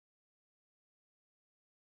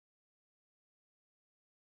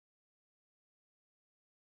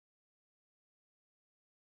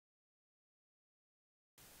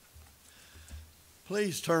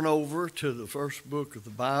Please turn over to the first book of the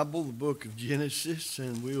Bible, the book of Genesis,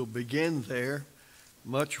 and we'll begin there.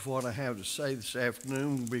 Much of what I have to say this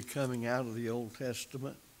afternoon will be coming out of the Old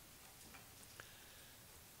Testament.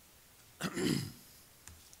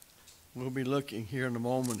 We'll be looking here in a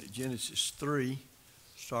moment at Genesis 3,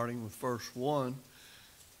 starting with verse 1.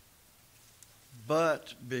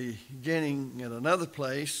 But beginning at another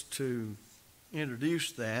place to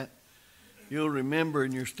introduce that, you'll remember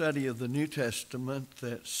in your study of the New Testament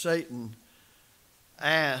that Satan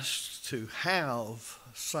asked to have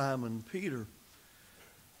Simon Peter.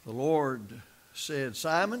 The Lord said,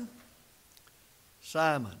 Simon,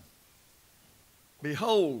 Simon,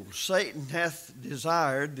 behold, Satan hath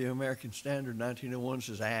desired, the American Standard 1901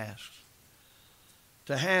 says asked,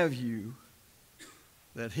 to have you,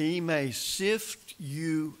 that he may sift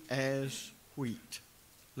you as wheat.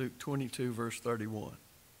 Luke 22, verse 31.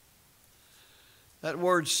 That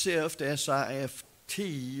word sift,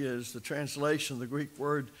 S-I-F-T, is the translation of the Greek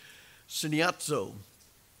word syniazo,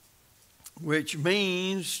 which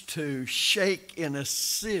means to shake in a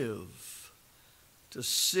sieve, to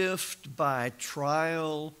sift by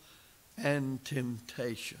trial and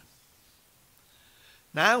temptation.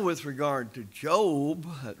 Now, with regard to Job,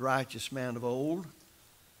 that righteous man of old,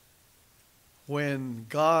 when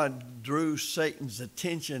God drew Satan's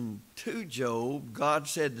attention to Job, God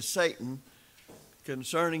said to Satan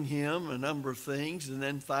concerning him a number of things, and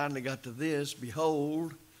then finally got to this,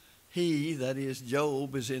 behold, he, that is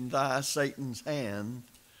Job, is in thy, Satan's hand,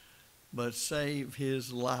 but save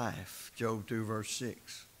his life. Job 2, verse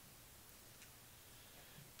 6.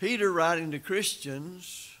 Peter, writing to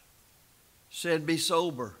Christians, said, be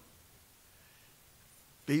sober,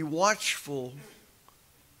 be watchful.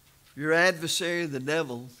 Your adversary, the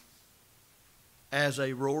devil, as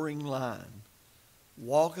a roaring lion,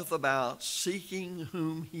 walketh about, seeking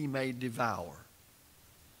whom he may devour.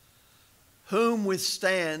 Whom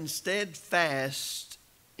withstand steadfast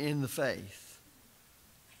in the faith,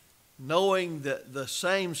 knowing that the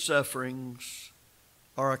same sufferings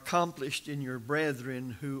are accomplished in your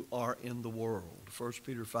brethren who are in the world. 1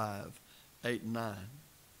 Peter 5, 8 and 9.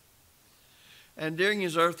 And during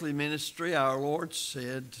his earthly ministry, our Lord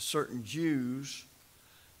said to certain Jews,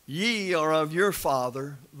 ye are of your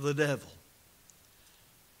father, the devil,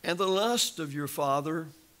 and the lust of your father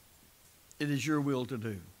it is your will to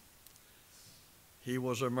do. He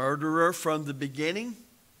was a murderer from the beginning,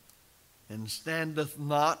 and standeth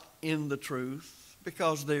not in the truth,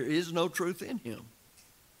 because there is no truth in him.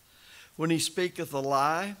 When he speaketh a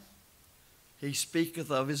lie, he speaketh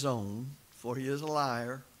of his own, for he is a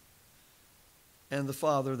liar, and the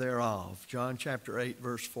father thereof. John chapter 8,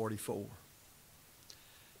 verse 44.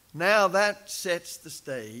 Now that sets the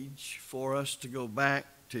stage for us to go back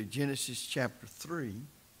to Genesis chapter 3.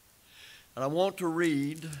 And I want to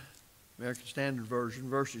read, American Standard Version,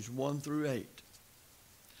 verses 1 through 8.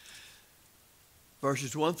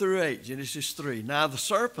 Verses 1 through 8, Genesis 3. Now the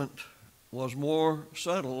serpent was more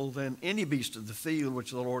subtle than any beast of the field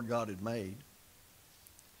which the Lord God had made.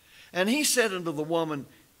 And he said unto the woman,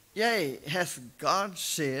 yea, hath God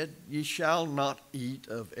said, ye shall not eat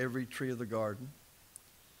of every tree of the garden?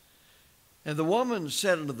 And the woman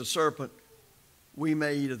said unto the serpent, we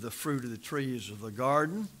may eat of the fruit of the trees of the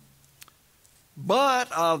garden,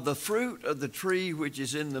 but of the fruit of the tree which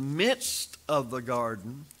is in the midst of the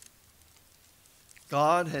garden,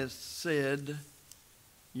 God hath said,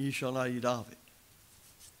 ye shall not eat of it,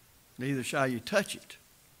 neither shall you touch it,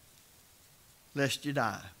 lest ye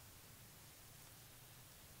die.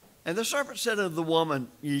 And the serpent said unto the woman,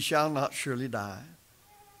 ye shall not surely die.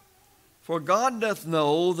 For God doth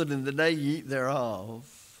know that in the day ye eat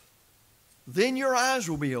thereof, then your eyes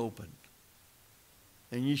will be opened,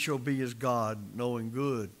 and ye shall be as God, knowing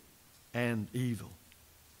good and evil.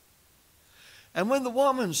 And when the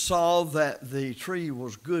woman saw that the tree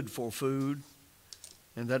was good for food,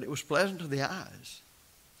 and that it was pleasant to the eyes,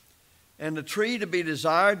 and the tree to be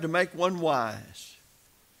desired to make one wise,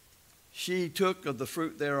 she took of the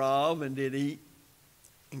fruit thereof and did eat,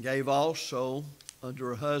 and gave also unto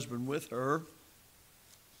her husband with her,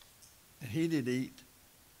 and he did eat.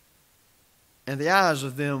 And the eyes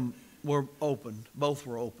of them were opened, both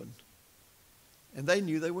were opened, and they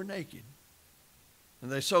knew they were naked.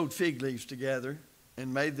 And they sewed fig leaves together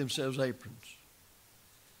and made themselves aprons.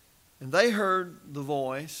 And they heard the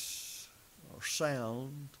voice or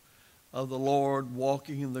sound of the Lord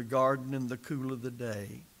walking in the garden in the cool of the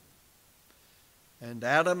day. And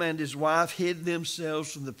Adam and his wife hid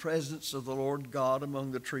themselves from the presence of the Lord God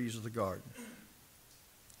among the trees of the garden.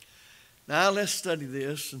 Now let's study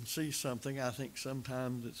this and see something I think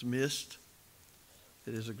sometimes it's missed.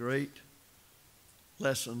 It is a great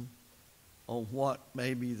lesson on what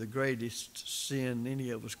may be the greatest sin any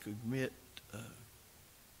of us could commit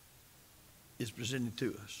is presented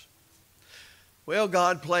to us. Well,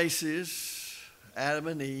 God places Adam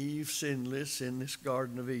and Eve sinless in this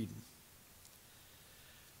Garden of Eden.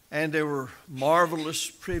 And there were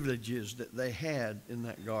marvelous privileges that they had in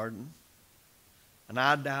that garden. And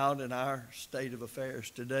I doubt in our state of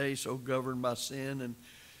affairs today, so governed by sin and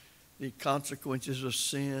the consequences of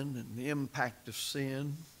sin and the impact of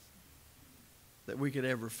sin, that we could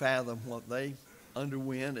ever fathom what they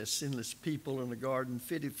underwent as sinless people in a garden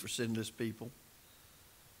fitted for sinless people.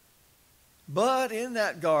 But in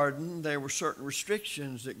that garden, there were certain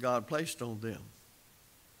restrictions that God placed on them.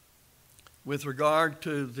 With regard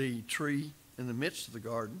to the tree in the midst of the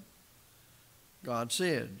garden, God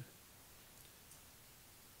said,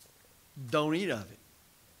 don't eat of it.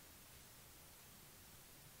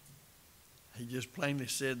 He just plainly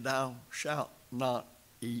said, thou shalt not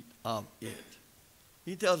eat of it.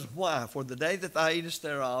 He tells us why. For the day that thou eatest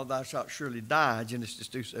thereof, thou shalt surely die, Genesis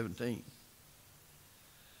 2:17.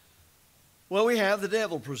 Well, we have the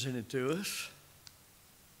devil presented to us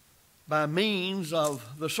by means of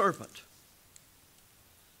the serpent.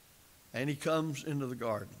 And he comes into the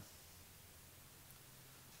garden.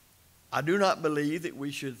 I do not believe that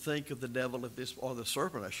we should think of the devil at this, or the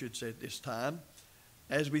serpent, I should say, at this time,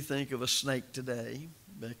 as we think of a snake today,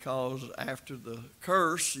 because after the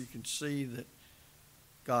curse, you can see that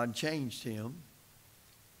God changed him.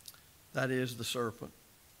 That is the serpent.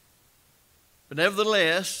 But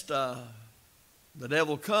nevertheless, the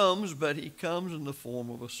devil comes, but he comes in the form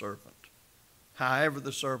of a serpent. However,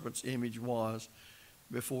 the serpent's image was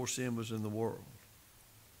before sin was in the world.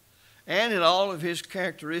 And in all of his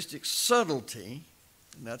characteristic subtlety,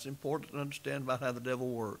 and that's important to understand about how the devil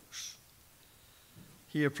works,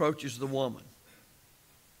 he approaches the woman.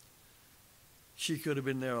 She could have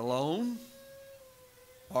been there alone,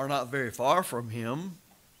 or not very far from him,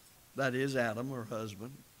 that is Adam, her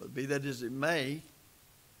husband. But be that as it may,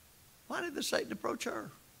 why did the Satan approach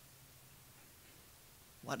her?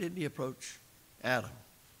 Why didn't he approach Adam?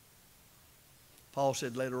 Paul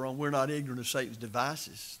said later on, we're not ignorant of Satan's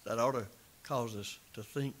devices. That ought to cause us to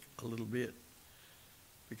think a little bit,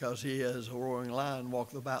 because he, as a roaring lion,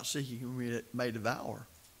 walketh about seeking whom he may devour.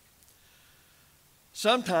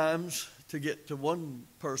 Sometimes to get to one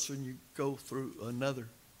person, you go through another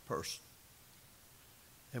person.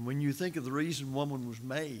 And when you think of the reason woman was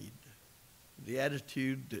made, the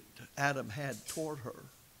attitude that Adam had toward her,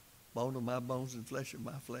 bone of my bones and flesh of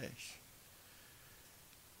my flesh,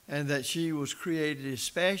 and that she was created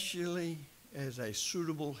especially as a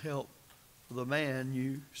suitable help for the man,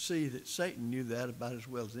 you see that Satan knew that about as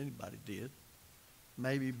well as anybody did,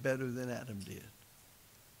 maybe better than Adam did.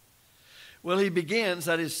 Well, he begins,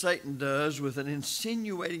 that is Satan does, with an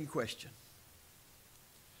insinuating question.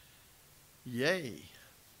 Yea,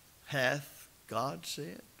 hath God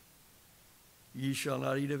said, ye shall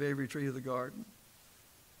not eat of every tree of the garden?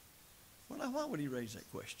 Well, now, why would he raise that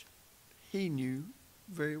question? He knew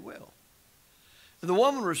very well. And the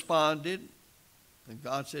woman responded, and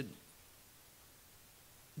God said,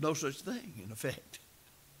 no such thing, in effect.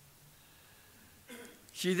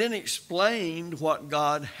 She then explained what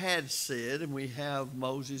God had said, and we have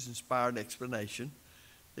Moses' inspired explanation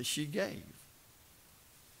that she gave.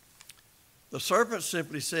 The serpent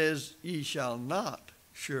simply says, ye shall not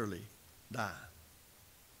surely die.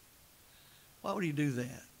 Why would he do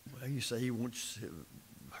that? Well, you say he wants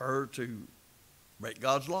her to break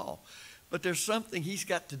God's law. But there's something he's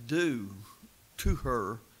got to do to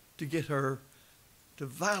her to get her to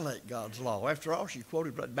violate God's law. After all, she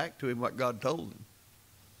quoted right back to him what God told him.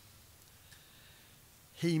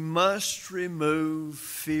 He must remove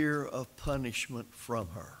fear of punishment from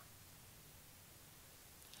her.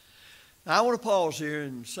 Now, I want to pause here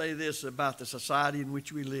and say this about the society in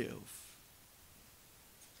which we live.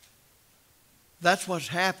 That's what's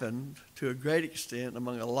happened to a great extent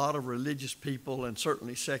among a lot of religious people and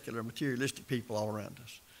certainly secular, materialistic people all around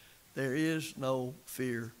us. There is no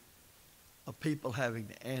fear of people having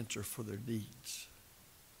to answer for their deeds.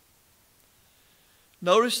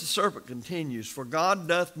 Notice the serpent continues, for God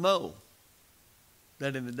doth know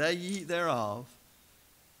that in the day ye eat thereof,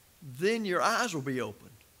 then your eyes will be opened,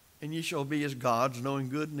 and ye shall be as gods, knowing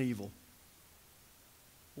good and evil.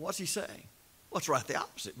 What's he saying? What's right the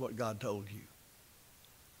opposite of what God told you?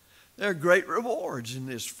 There are great rewards in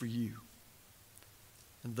this for you.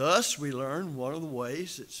 And thus we learn one of the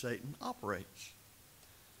ways that Satan operates.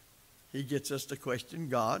 He gets us to question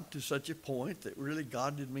God to such a point that really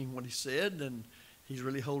God didn't mean what he said, and he's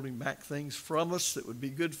really holding back things from us that would be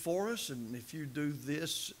good for us. And if you do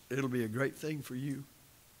this, it'll be a great thing for you.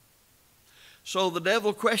 So the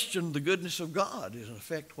devil questioned the goodness of God, in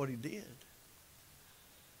effect what he did,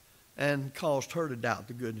 and caused her to doubt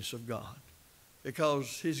the goodness of God,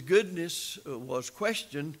 because his goodness was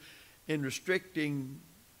questioned in restricting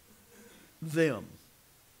them.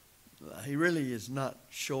 He really is not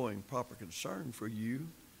showing proper concern for you.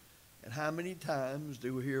 And how many times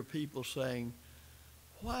do we hear people saying,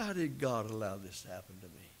 why did God allow this to happen to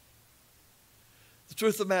me? The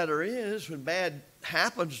truth of the matter is, when bad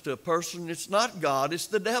happens to a person, it's not God, it's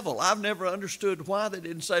the devil. I've never understood why they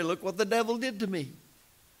didn't say, look what the devil did to me.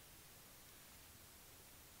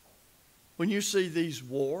 When you see these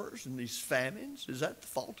wars and these famines, is that the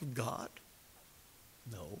fault of God?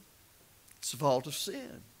 No. It's the fault of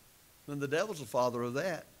sin. And the devil's the father of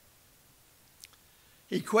that.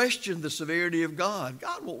 He questioned the severity of God.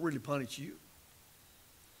 God won't really punish you.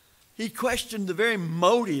 He questioned the very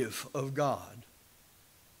motive of God.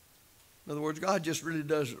 In other words, God just really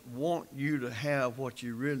doesn't want you to have what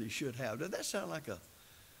you really should have. Does that sound like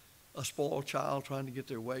a spoiled child trying to get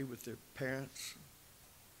their way with their parents?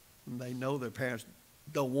 And they know their parents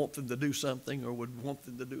don't want them to do something or would want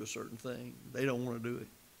them to do a certain thing. They don't want to do it.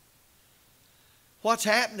 What's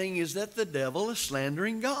happening is that the devil is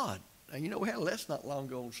slandering God. Now, you know, we had a lesson not long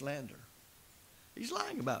ago on slander. He's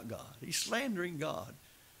lying about God. He's slandering God.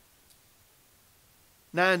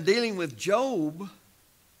 Now, in dealing with Job,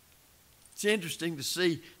 it's interesting to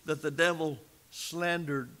see that the devil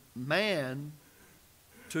slandered man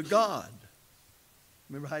to God.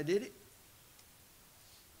 Remember how he did it?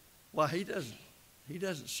 Well, he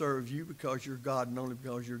doesn't serve you because you're God and only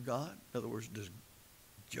because you're God. In other words, does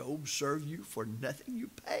Job serve you for nothing? You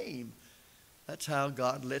pay him. That's how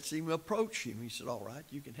God lets him approach him. He said, all right,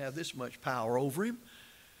 you can have this much power over him.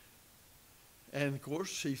 And, of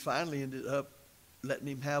course, he finally ended up letting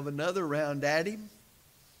him have another round at him.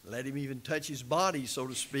 Let him even touch his body, so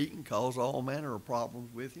to speak, and cause all manner of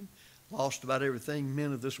problems with him. Lost about everything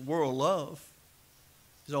men of this world love.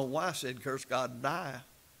 His own wife said, curse God and die.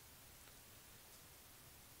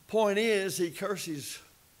 Point is, he curses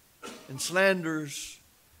and slanders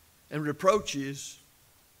and reproaches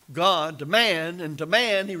God to man, and to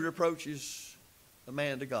man he reproaches the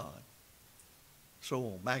man to God. So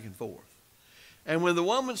on, back and forth. And when the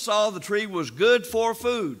woman saw the tree was good for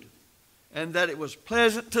food, and that it was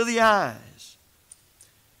pleasant to the eyes,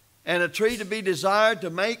 and a tree to be desired to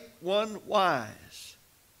make one wise,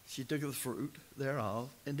 she took of the fruit thereof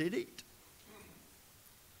and did eat.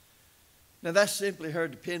 Now that's simply her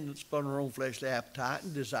dependence upon her own fleshly appetite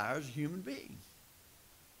and desires as a human being.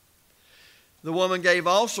 The woman gave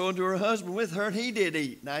also unto her husband with her, and he did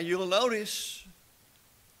eat. Now you'll notice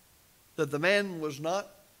that the man was not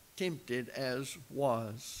tempted as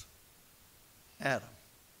was Adam.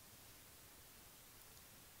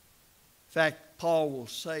 In fact, Paul will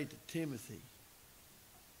say to Timothy,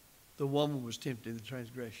 the woman was tempted in the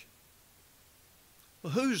transgression.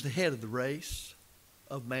 Well, who's the head of the race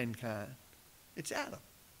of mankind? It's Adam.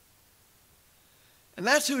 And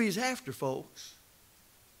that's who he's after, folks.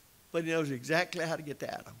 But he knows exactly how to get to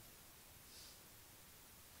Adam.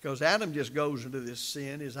 Because Adam just goes into this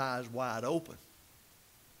sin, his eyes wide open.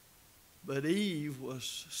 But Eve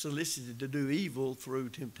was solicited to do evil through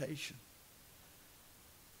temptation.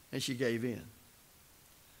 And she gave in.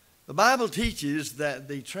 The Bible teaches that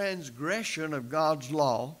the transgression of God's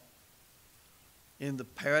law in the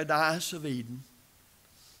paradise of Eden,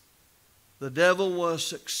 the devil was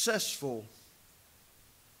successful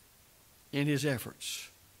in his efforts,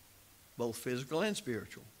 both physical and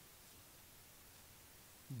spiritual.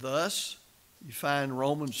 Thus, you find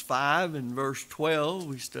Romans 5 and verse 12,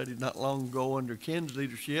 we studied not long ago under Ken's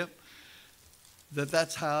leadership,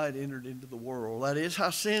 that's how it entered into the world. That is how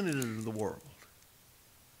sin entered into the world.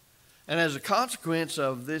 And as a consequence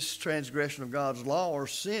of this transgression of God's law or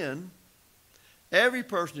sin, every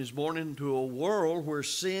person is born into a world where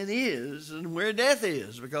sin is and where death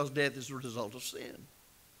is, because death is the result of sin.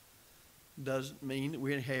 Doesn't mean that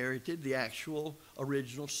we inherited the actual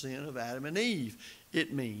original sin of Adam and Eve.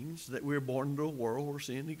 It means that we're born into a world where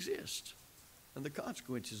sin exists. And the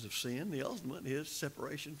consequences of sin, the ultimate, is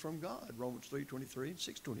separation from God. Romans 3:23 and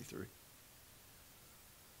 6:23.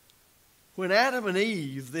 When Adam and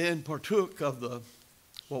Eve then partook of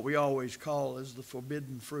what we always call as the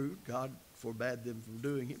forbidden fruit, God forbade them from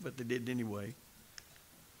doing it, but they did it anyway.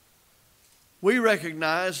 We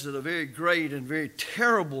recognize that a very great and very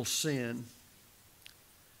terrible sin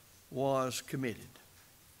was committed.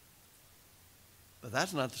 But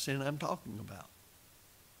that's not the sin I'm talking about.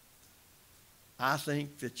 I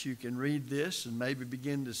think that you can read this and maybe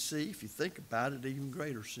begin to see, if you think about it, even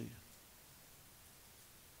greater sin.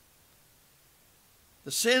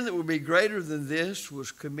 The sin that would be greater than this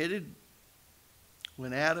was committed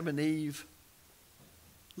when Adam and Eve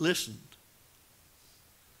listened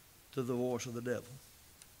to the voice of the devil,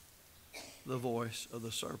 the voice of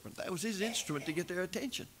the serpent. That was his instrument to get their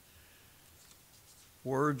attention.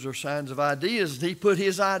 Words are signs of ideas, and he put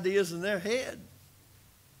his ideas in their head.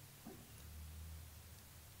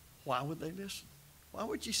 Why would they listen? Why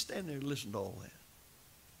would you stand there and listen to all that?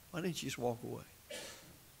 Why didn't you just walk away?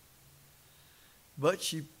 But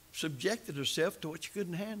she subjected herself to what she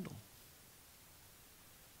couldn't handle.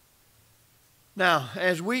 Now,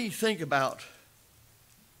 as we think about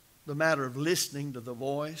the matter of listening to the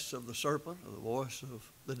voice of the serpent, or the voice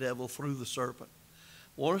of the devil through the serpent,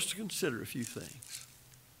 I want us to consider a few things,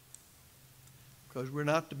 because we're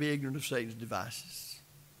not to be ignorant of Satan's devices.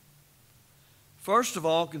 First of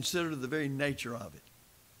all, consider the very nature of it.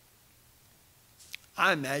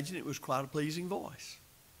 I imagine it was quite a pleasing voice.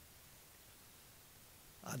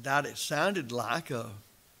 I doubt it sounded like a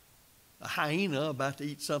hyena about to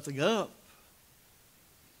eat something up.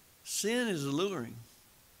 Sin is alluring.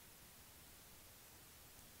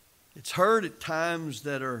 It's heard at times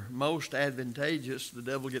that are most advantageous. The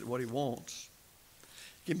devil gets what he wants.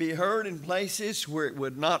 It can be heard in places where it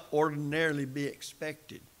would not ordinarily be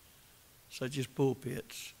expected, such as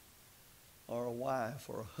pulpits, or a wife,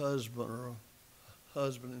 or a husband,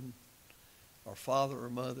 or father or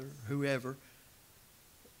mother, whoever.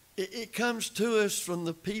 It comes to us from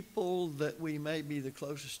the people that we may be the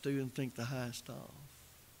closest to and think the highest of.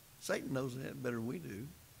 Satan knows that better than we do.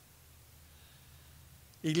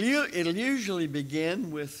 It'll usually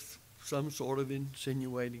begin with some sort of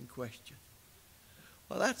insinuating question.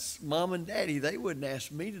 Well, that's Mom and Daddy. They wouldn't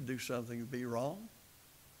ask me to do something that would be wrong.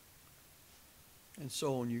 And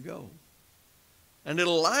so on you go. And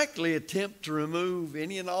it'll likely attempt to remove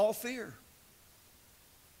any and all fear.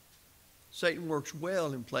 Satan works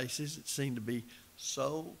well in places that seem to be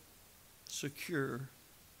so secure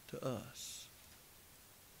to us.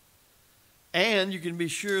 And you can be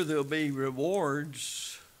sure there'll be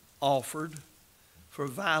rewards offered for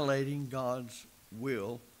violating God's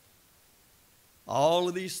will. All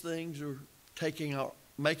of these things are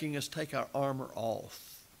making us take our armor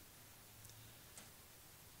off.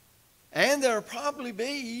 And there'll probably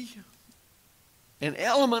be an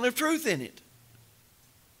element of truth in it.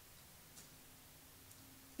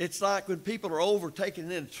 It's like when people are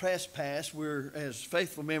overtaken in a trespass, we're, as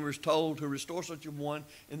faithful members, told to restore such a one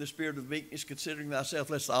in the spirit of meekness, considering thyself,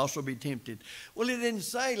 lest thou also be tempted. Well, it didn't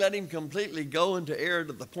say let him completely go into error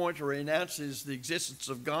to the point where he renounces the existence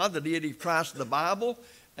of God, the deity of Christ, the Bible,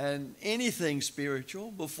 and anything spiritual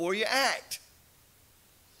before you act.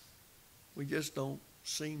 We just don't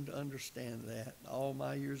seem to understand that. In all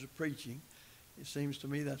my years of preaching, it seems to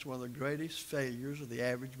me that's one of the greatest failures of the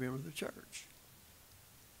average member of the church.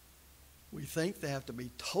 We think they have to be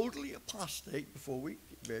totally apostate before we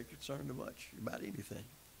get very concerned about anything.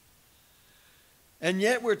 And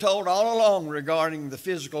yet we're told all along regarding the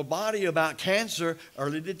physical body about cancer,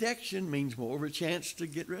 early detection means more of a chance to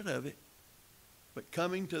get rid of it. But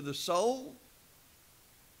coming to the soul,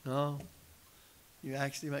 no. You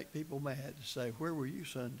actually make people mad to say, where were you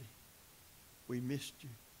Sunday? We missed you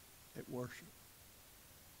at worship.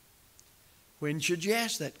 When should you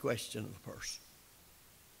ask that question of a person?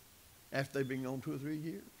 After they've been gone 2 or 3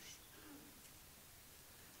 years.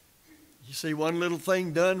 You see one little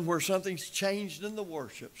thing done where something's changed in the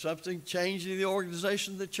worship, something changed in the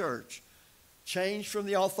organization of the church, changed from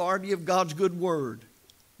the authority of God's good word.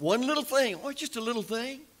 One little thing. Oh, it's just a little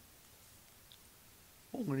thing.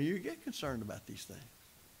 Well, when do you get concerned about these things?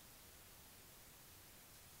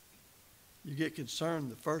 You get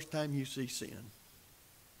concerned the first time you see sin.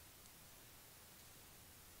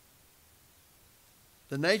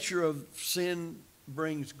 The nature of sin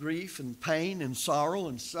brings grief and pain and sorrow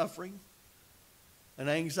and suffering and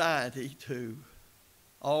anxiety to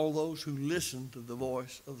all those who listen to the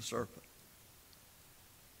voice of the serpent.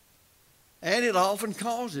 And it often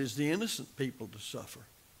causes the innocent people to suffer.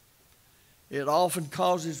 It often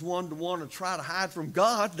causes one to want to try to hide from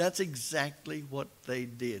God. That's exactly what they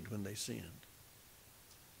did when they sinned.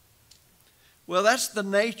 Well, that's the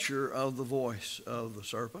nature of the voice of the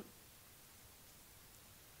serpent.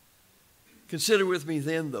 Consider with me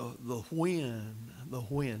then the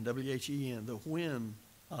when, W-H-E-N, the when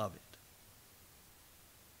of it.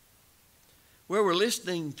 Where we're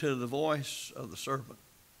listening to the voice of the serpent.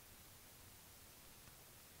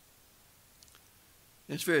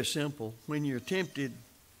 It's very simple. When you're tempted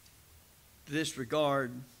to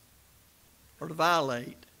disregard or to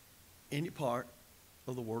violate any part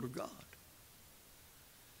of the Word of God.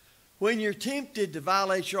 When you're tempted to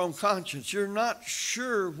violate your own conscience, you're not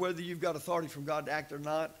sure whether you've got authority from God to act or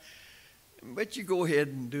not, but you go ahead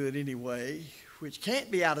and do it anyway, which can't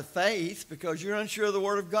be out of faith because you're unsure of the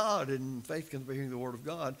Word of God, and faith comes by hearing the Word of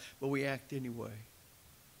God, but we act anyway.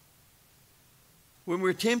 When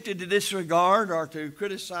we're tempted to disregard or to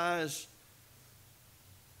criticize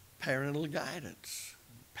parental guidance,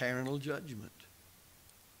 parental judgment.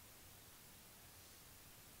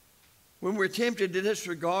 When we're tempted to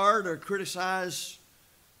disregard or criticize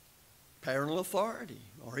parental authority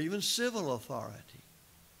or even civil authority.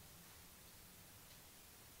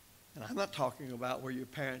 And I'm not talking about where your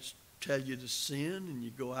parents tell you to sin and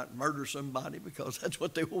you go out and murder somebody because that's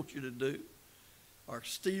what they want you to do, or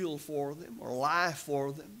steal for them, or lie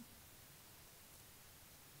for them.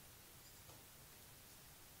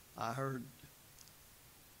 I heard,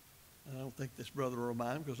 I don't think this brother of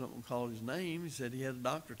mine, because I'm not going to call his name, he said he had a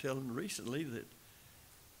doctor tell him recently that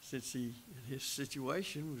since his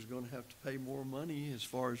situation was going to have to pay more money as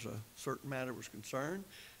far as a certain matter was concerned,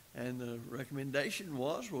 and the recommendation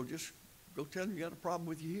was, well, just go tell them you got a problem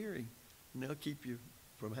with your hearing, and they'll keep you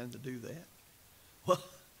from having to do that. Well,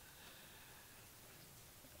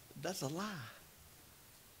 that's a lie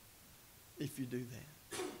if you do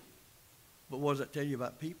that. But what does that tell you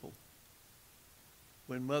about people?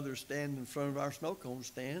 When mothers stand in front of our snow cone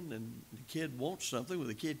stand and the kid wants something, well,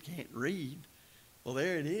 the kid can't read. Well,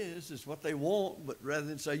 there it is. It's what they want, but rather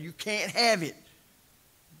than say, you can't have it,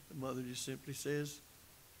 the mother just simply says,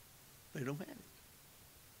 they don't have it.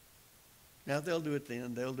 Now, if they'll do it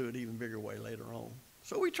then, they'll do it even bigger way later on.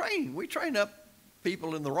 So we train up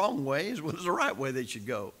people in the wrong way as well as the right way they should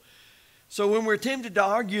go. So when we're tempted to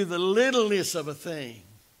argue the littleness of a thing,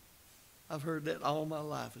 I've heard that all my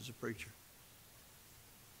life as a preacher.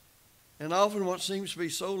 And often what seems to be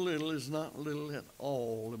so little is not little at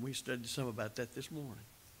all, and we studied some about that this morning.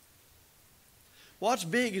 What's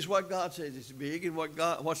big is what God says is big, and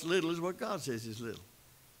what's little is what God says is little.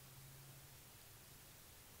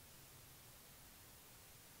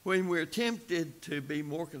 When we're tempted to be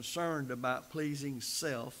more concerned about pleasing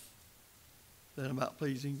self than about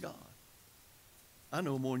pleasing God. I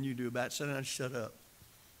know more than you do about it. Sit down and shut up.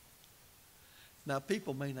 Now,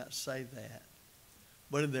 people may not say that,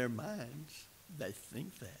 but in their minds, they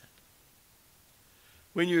think that.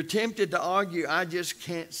 When you're tempted to argue, I just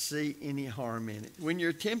can't see any harm in it. When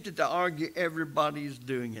you're tempted to argue, everybody's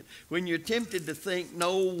doing it. When you're tempted to think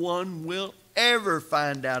no one will ever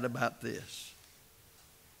find out about this.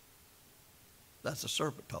 That's a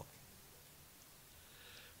serpent talking.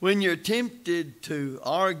 When you're tempted to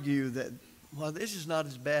argue that, well, this is not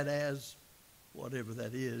as bad as whatever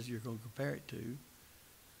that is you're going to compare it to.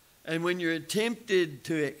 And when you're tempted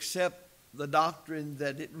to accept the doctrine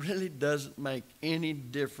that it really doesn't make any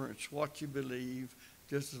difference what you believe,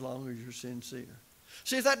 just as long as you're sincere.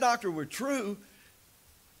 See, if that doctrine were true,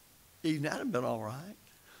 even that would have been all right.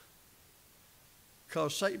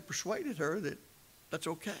 Because Satan persuaded her that that's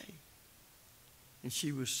okay. And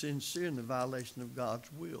she was sincere in the violation of God's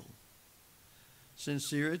will.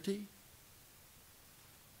 Sincerity?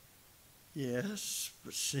 Yes,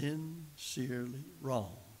 but sincerely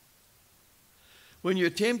wrong. When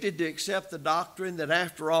you're tempted to accept the doctrine that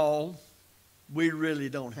after all, we really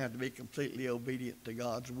don't have to be completely obedient to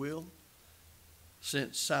God's will,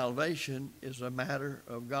 since salvation is a matter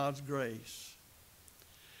of God's grace.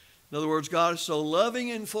 In other words, God is so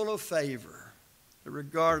loving and full of favor that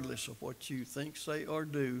regardless of what you think, say, or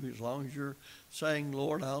do, as long as you're saying,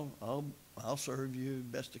 Lord, I'll serve you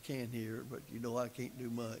best I can here, but you know I can't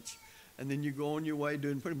do much. And then you go on your way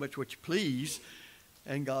doing pretty much what you please,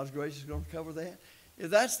 and God's grace is going to cover that.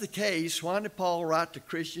 If that's the case, why did Paul write to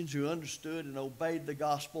Christians who understood and obeyed the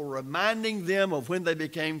gospel, reminding them of when they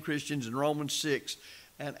became Christians in Romans 6,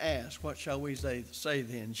 and ask, what shall we say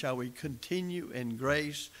then? Shall we continue in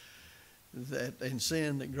grace, that in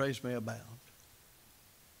sin that grace may abound?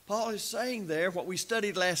 Paul is saying there what we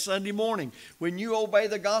studied last Sunday morning. When you obey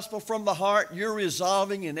the gospel from the heart, you're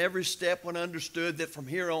resolving in every step when understood that from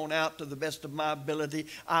here on out, to the best of my ability,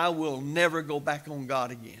 I will never go back on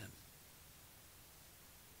God again.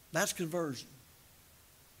 That's conversion.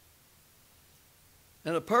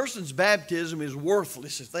 And a person's baptism is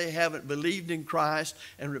worthless if they haven't believed in Christ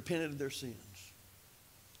and repented of their sins.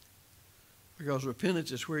 Because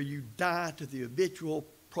repentance is where you die to the habitual,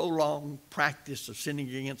 prolonged practice of sinning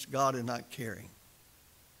against God and not caring.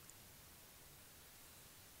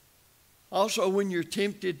 Also, when you're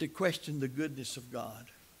tempted to question the goodness of God.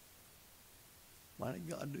 Why did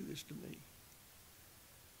God do this to me?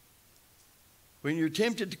 When you're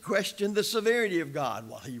tempted to question the severity of God,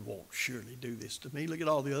 well, he won't surely do this to me. Look at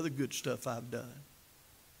all the other good stuff I've done.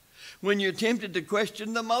 When you're tempted to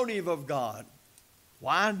question the motive of God,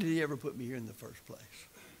 why did he ever put me here in the first place?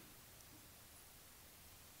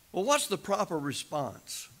 Well, what's the proper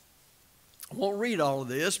response? I won't read all of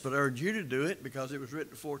this, but I urge you to do it because it was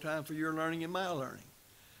written aforetime for your learning and my learning.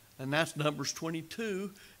 And that's Numbers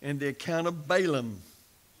 22 and the account of Balaam.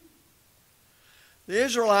 The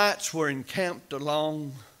Israelites were encamped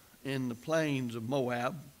along in the plains of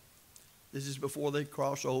Moab. This is before they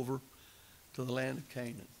cross over to the land of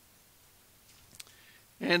Canaan.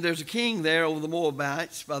 And there's a king there over the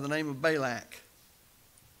Moabites by the name of Balak.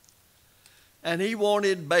 And he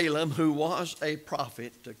wanted Balaam, who was a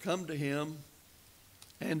prophet, to come to him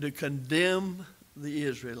and to condemn the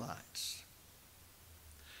Israelites.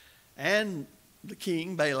 And the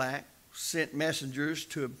king, Balak, sent messengers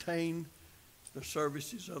to obtain the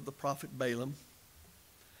services of the prophet Balaam.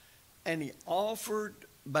 And he offered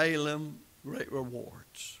Balaam great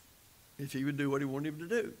rewards if he would do what he wanted him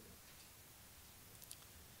to do.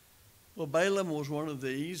 Well, Balaam was one of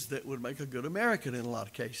these that would make a good American in a lot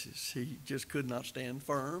of cases. He just could not stand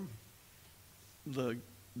firm. The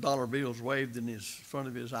dollar bills waved in front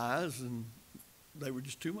of his eyes, and they were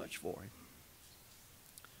just too much for him.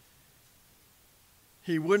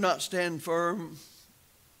 He would not stand firm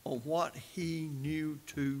on what he knew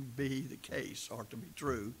to be the case or to be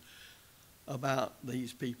true about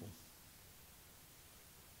these people.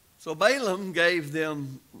 So Balaam gave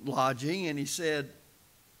them lodging, and he said,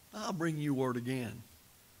 I'll bring you word again.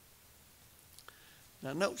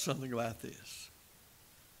 Now note something about this.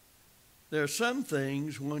 There are some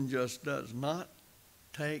things one just does not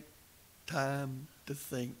take time to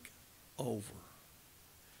think over.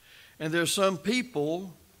 And there are some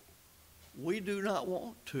people we do not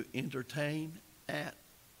want to entertain at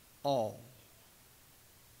all.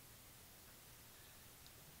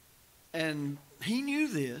 And he knew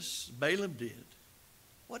this, Balaam did.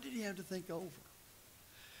 What did he have to think over?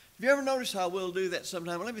 Have you ever noticed how we'll do that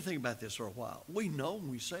sometimes? Let me think about this for a while. We know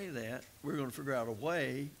when we say that, we're going to figure out a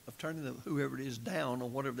way of turning whoever it is down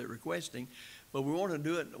on whatever they're requesting, but we want to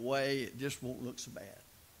do it in a way it just won't look so bad.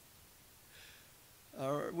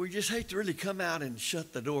 Or we just hate to really come out and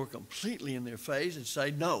shut the door completely in their face and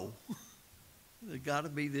say, no, there's got to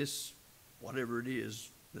be this, whatever it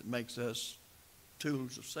is, that makes us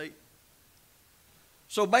tools of Satan.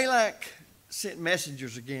 So Balak sent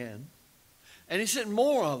messengers again. And he sent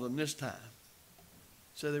more of them this time.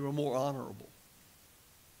 So they were more honorable.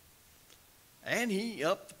 And he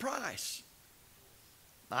upped the price.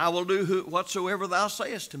 I will do whatsoever thou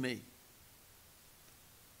sayest to me.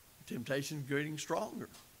 The temptation is getting stronger.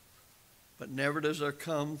 But never does there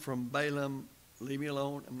come from Balaam, leave me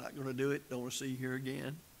alone, I'm not going to do it, don't want to see you here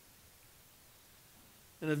again.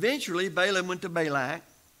 And eventually Balaam went to Balak,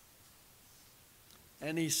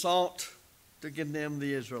 and he sought to condemn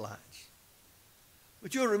the Israelites.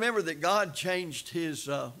 But you'll remember that God changed his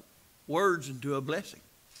words into a blessing.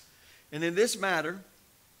 And in this matter,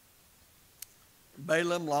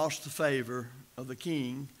 Balaam lost the favor of the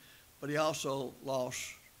king, but he also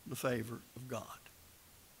lost the favor of God.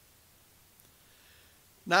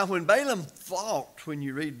 Now, when Balaam thought, when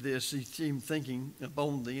you read this, he seemed thinking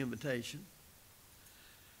upon the invitation.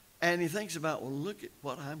 And he thinks about, well, look at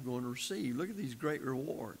what I'm going to receive. Look at these great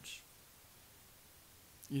rewards.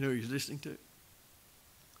 You know who he's listening to?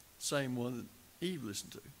 Same one that Eve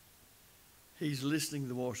listened to. He's listening to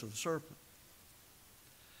the voice of the serpent.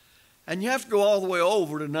 And you have to go all the way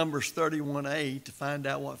over to Numbers 31:8 to find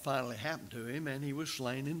out what finally happened to him, and he was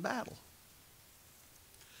slain in battle.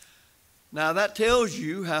 Now that tells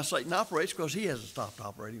you how Satan operates, because he hasn't stopped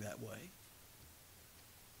operating that way.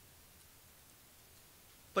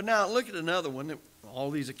 But now look at another one.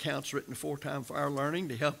 All these accounts written aforetime for our learning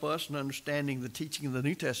to help us in understanding the teaching of the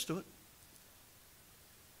New Testament.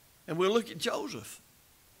 And we'll look at Joseph.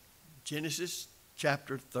 Genesis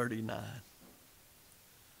chapter 39.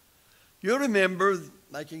 You'll remember,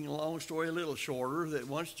 making a long story a little shorter, that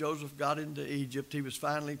once Joseph got into Egypt, he was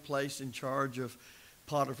finally placed in charge of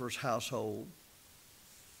Potiphar's household.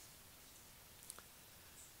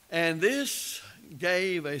 And this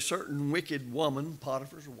gave a certain wicked woman,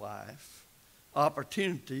 Potiphar's wife,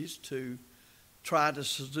 opportunities to try to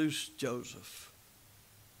seduce Joseph.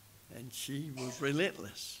 And she was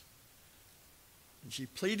relentless. And she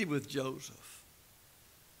pleaded with Joseph.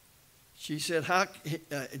 She said,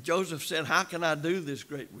 Joseph said, how can I do this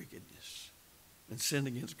great wickedness and sin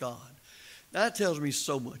against God? Now, that tells me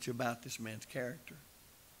so much about this man's character,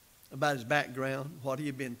 about his background, what he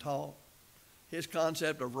had been taught, his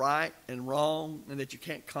concept of right and wrong, and that you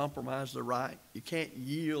can't compromise the right. You can't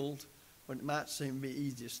yield when it might seem to be the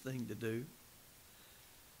easiest thing to do.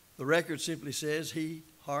 The record simply says he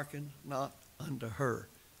hearken not unto her.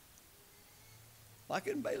 Why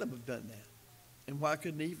couldn't Balaam have done that? And why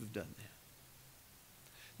couldn't Eve have done that?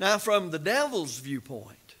 Now, from the devil's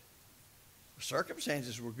viewpoint, the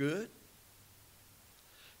circumstances were good.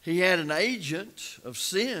 He had an agent of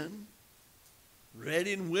sin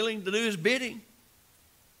ready and willing to do his bidding.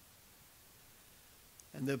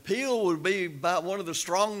 And the appeal would be about one of the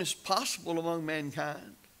strongest possible among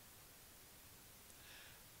mankind.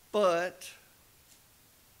 But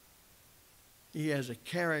he has a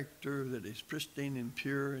character that is pristine and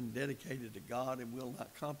pure and dedicated to God and will not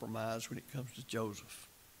compromise when it comes to Joseph.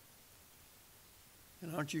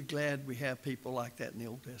 And aren't you glad we have people like that in the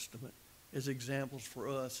Old Testament as examples for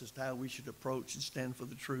us as to how we should approach and stand for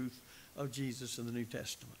the truth of Jesus in the New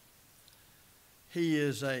Testament? He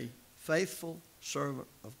is a faithful servant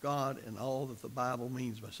of God and all that the Bible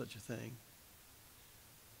means by such a thing.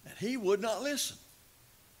 And he would not listen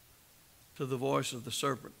to the voice of the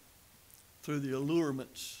serpent through the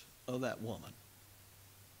allurements of that woman.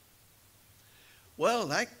 Well,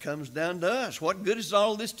 that comes down to us. What good is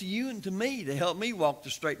all this to you and to me to help me walk the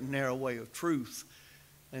straight and narrow way of truth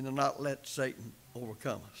and to not let Satan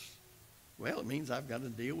overcome us? Well, it means I've got to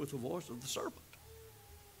deal with the voice of the serpent.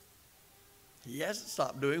 He hasn't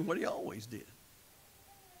stopped doing what he always did.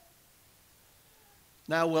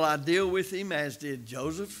 Now, will I deal with him as did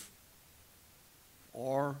Joseph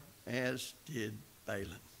or as did Balaam?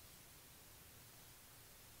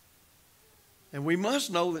 And we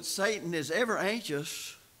must know that Satan is ever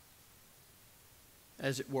anxious,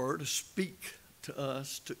 as it were, to speak to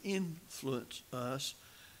us, to influence us.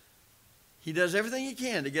 He does everything he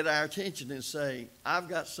can to get our attention and say, I've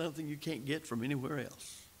got something you can't get from anywhere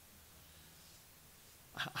else.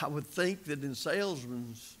 I would think that in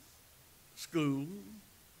salesman's school,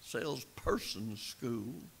 salesperson's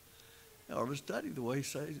school, they ought to study the way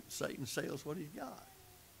Satan sells what he's got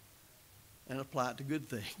and apply it to good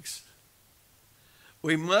things.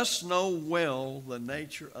 We must know well the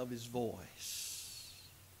nature of his voice,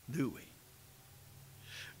 do we?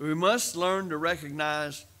 We must learn to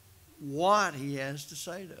recognize what he has to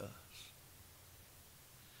say to us.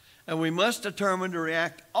 And we must determine to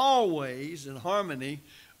react always in harmony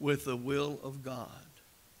with the will of God.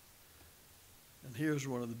 And here's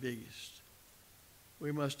one of the biggest.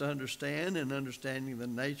 We must understand, in understanding the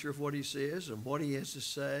nature of what he says and what he has to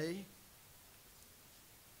say,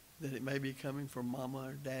 that it may be coming from mama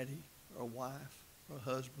or daddy or a wife or a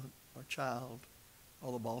husband or a child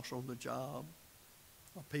or the boss on the job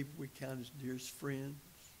or people we count as dearest friends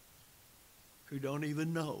who don't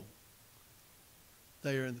even know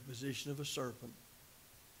they are in the position of a serpent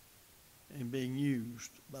and being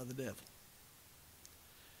used by the devil.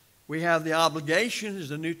 We have the obligation, as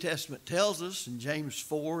the New Testament tells us in James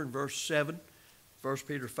 4 and verse 7, 1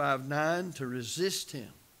 Peter 5:9, to resist him,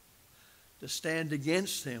 to stand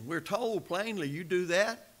against him. We're told plainly, you do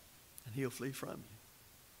that, and he'll flee from you.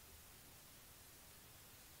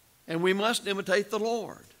 And we must imitate the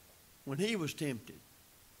Lord when he was tempted.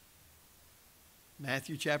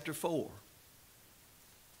 Matthew chapter 4,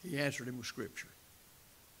 he answered him with Scripture.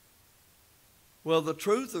 Well, the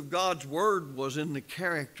truth of God's word was in the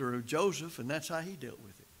character of Joseph, and that's how he dealt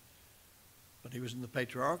with it. But he was in the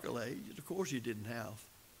patriarchal age, and of course he didn't have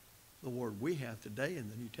the word we have today in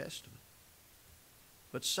the New Testament.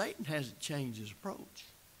 But Satan hasn't changed his approach.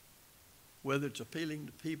 Whether it's appealing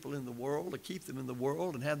to people in the world, to keep them in the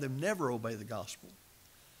world and have them never obey the gospel,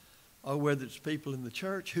 or whether it's people in the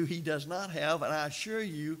church who he does not have, and I assure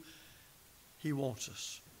you, he wants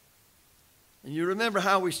us. And you remember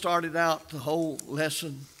how we started out the whole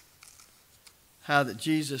lesson, how that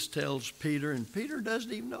Jesus tells Peter, and Peter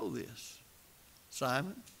doesn't even know this,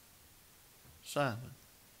 Simon, Simon,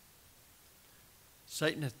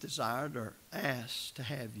 Satan hath desired or asked to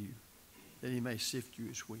have you, that he may sift you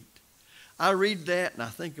as wheat. I read that and I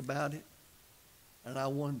think about it, and I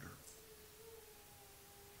wonder,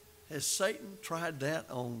 has Satan tried that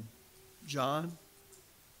on John,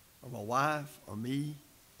 or my wife, or me,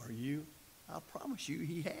 or you? I promise you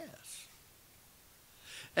he has.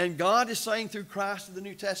 And God is saying through Christ in the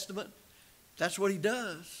New Testament, that's what he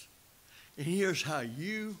does. And here's how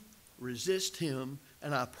you resist him,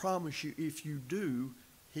 and I promise you, if you do,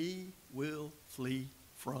 he will flee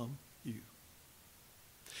from you.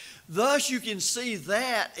 Thus, you can see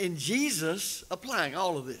that in Jesus applying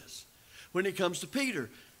all of this. When it comes to Peter,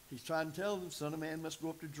 he's trying to tell them, the Son of Man must go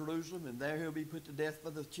up to Jerusalem, and there he'll be put to death by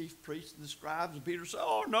the chief priests and the scribes. And Peter said,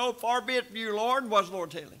 oh, no, far be it from you, Lord. And what's the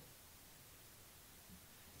Lord telling him?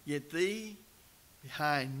 Get thee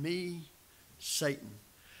behind me, Satan,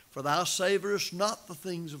 for thou savorest not the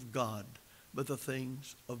things of God, but the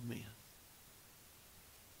things of men.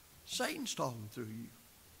 Satan's talking through you.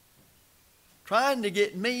 Trying to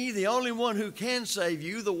get me, the only one who can save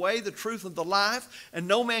you, the way, the truth, and the life, and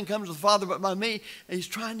no man comes to the Father but by me. And he's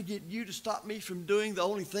trying to get you to stop me from doing the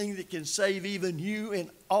only thing that can save even you and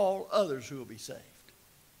all others who will be saved.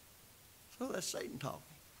 So that's Satan talking.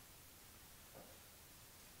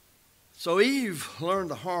 So Eve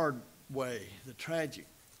learned the hard way, the tragic,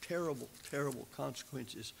 terrible, terrible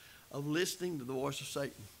consequences of listening to the voice of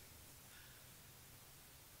Satan.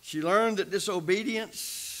 She learned that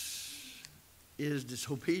disobedience is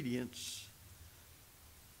disobedience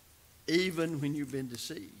even when you've been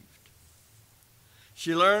deceived.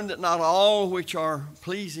 She learned that not all which are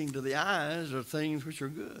pleasing to the eyes are things which are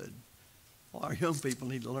good. Well, our young people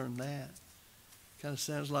need to learn that. Kind of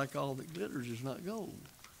sounds like all that glitters is not gold.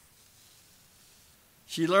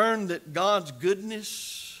 She learned that God's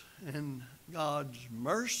goodness and God's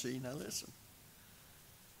mercy, now listen,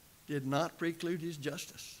 did not preclude his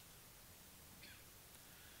justice.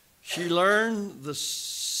 She learned the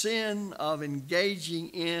sin of engaging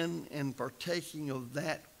in and partaking of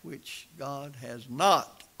that which God has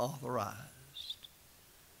not authorized.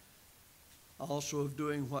 Also of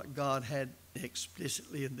doing what God had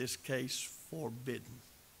explicitly, in this case, forbidden.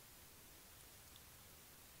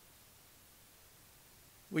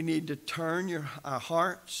 We need to turn our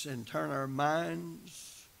hearts and turn our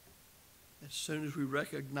minds as soon as we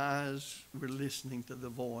recognize we're listening to the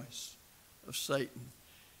voice of Satan,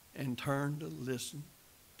 and turn to listen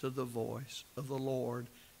to the voice of the Lord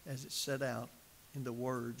as it's set out in the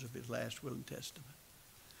words of his last will and testament.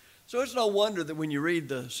 So it's no wonder that when you read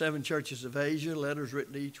the 7 churches of Asia, letters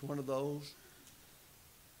written to each one of those,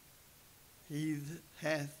 he that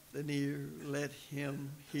hath an ear, let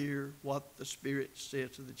him hear what the Spirit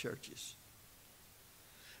saith to the churches.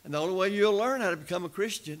 And the only way you'll learn how to become a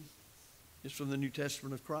Christian is from the New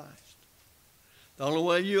Testament of Christ. The only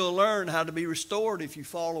way you'll learn how to be restored if you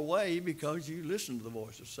fall away because you listened to the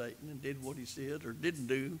voice of Satan and did what he said or didn't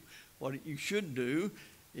do what you should do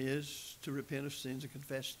is to repent of sins and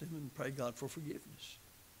confess them and pray God for forgiveness.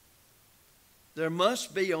 There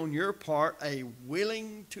must be on your part a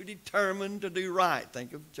willing to determine to do right.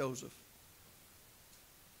 Think of Joseph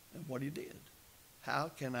and what he did.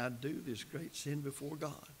 How can I do this great sin before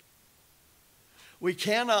God? We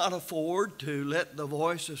cannot afford to let the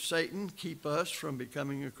voice of Satan keep us from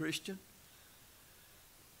becoming a Christian,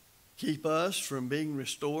 keep us from being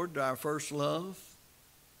restored to our first love,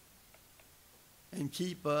 and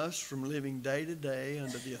keep us from living day to day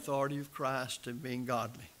under the authority of Christ and being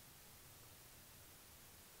godly.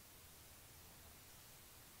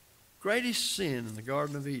 Greatest sin in the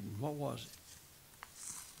Garden of Eden, what was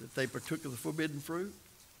it? That they partook of the forbidden fruit?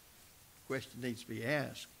 The question needs to be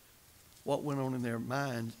asked. What went on in their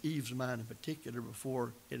minds, Eve's mind in particular,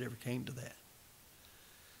 before it ever came to that?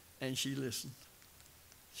 And she listened.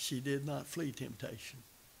 She did not flee temptation.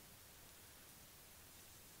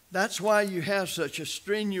 That's why you have such a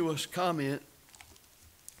strenuous comment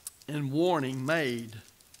and warning made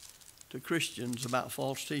to Christians about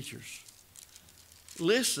false teachers.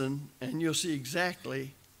 Listen, and you'll see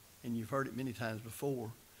exactly, and you've heard it many times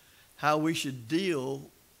before, how we should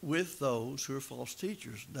deal with those who are false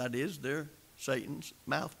teachers. That is, they're Satan's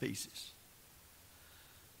mouthpieces.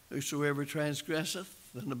 Whosoever transgresseth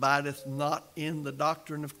and abideth not in the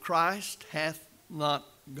doctrine of Christ hath not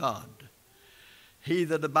God. He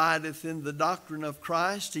that abideth in the doctrine of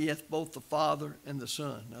Christ, he hath both the Father and the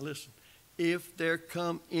Son. Now listen, if there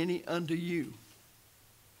come any unto you,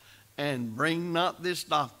 and bring not this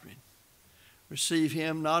doctrine, receive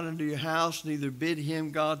him not into your house, neither bid him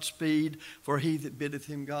Godspeed, for he that biddeth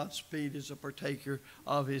him Godspeed is a partaker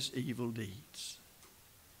of his evil deeds.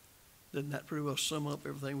 Doesn't that pretty well sum up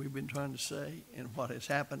everything we've been trying to say and what has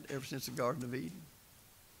happened ever since the Garden of Eden?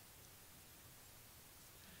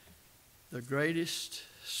 The greatest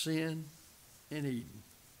sin in Eden,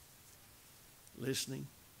 listening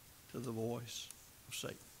to the voice of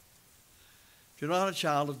Satan. If you're not a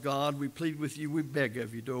child of God, we plead with you, we beg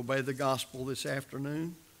of you to obey the gospel this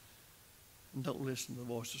afternoon. And don't listen to the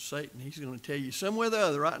voice of Satan. He's going to tell you some way or the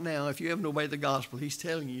other right now, if you haven't obeyed the gospel, he's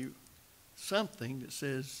telling you something that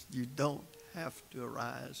says you don't have to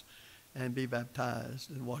arise and be baptized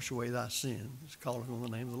and wash away thy sins, calling on the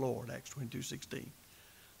name of the Lord, Acts 22:16.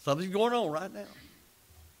 Something's going on right now.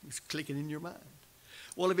 It's clicking in your mind.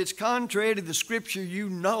 Well, if it's contrary to the scripture you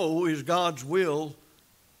know is God's will,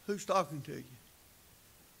 who's talking to you?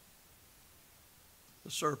 The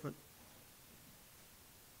serpent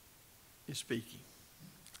is speaking.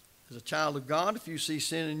 As a child of God, if you see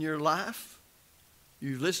sin in your life,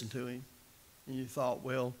 you listen to him and you thought,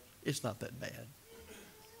 well, it's not that bad.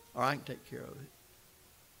 Or I can take care of it.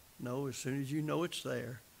 No, as soon as you know it's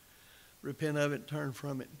there, repent of it, turn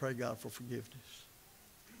from it, and pray God for forgiveness.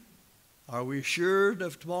 Are we assured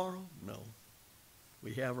of tomorrow? No.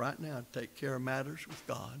 We have right now to take care of matters with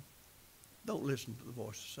God. Don't listen to the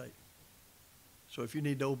voice of Satan. So if you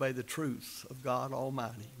need to obey the truth of God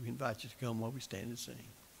Almighty, we invite you to come while we stand and sing.